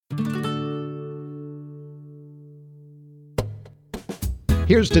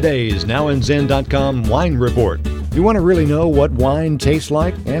Here's today's NowAndZin.com wine report. You want to really know what wine tastes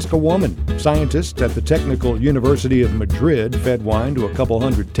like? Ask a woman. Scientists at the Technical University of Madrid fed wine to a couple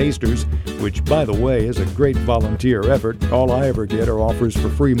hundred tasters, which, by the way, is a great volunteer effort. All I ever get are offers for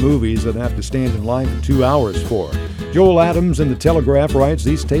free movies that I have to stand in line for 2 hours for. Joel Adams in The Telegraph writes,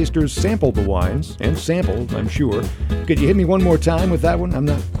 these tasters sampled the wines, and sampled, I'm sure. Could you hit me one more time with that one? I'm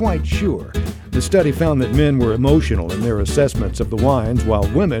not quite sure. The study found that men were emotional in their assessments of the wines, while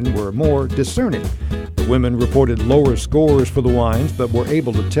women were more discerning. The women reported lower scores for the wines, but were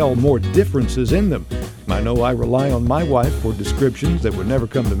able to tell more differences in them. I know I rely on my wife for descriptions that would never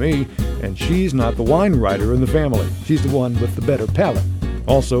come to me, and she's not the wine writer in the family. She's the one with the better palate.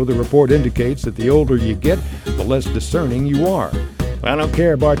 Also, the report indicates that the older you get, the less discerning you are. I don't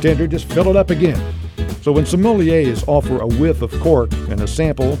care, bartender, just fill it up again. So when sommeliers offer a whiff of cork and a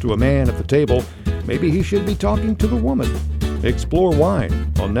sample to a man at the table, maybe he should be talking to the woman. Explore wine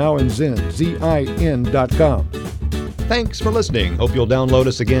on NowAndZin, ZIN.com. Thanks for listening. Hope you'll download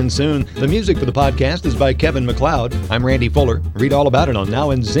us again soon. The music for the podcast is by Kevin MacLeod. I'm Randy Fuller. Read all about it on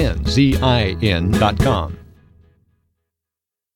NowAndZin, ZIN.com.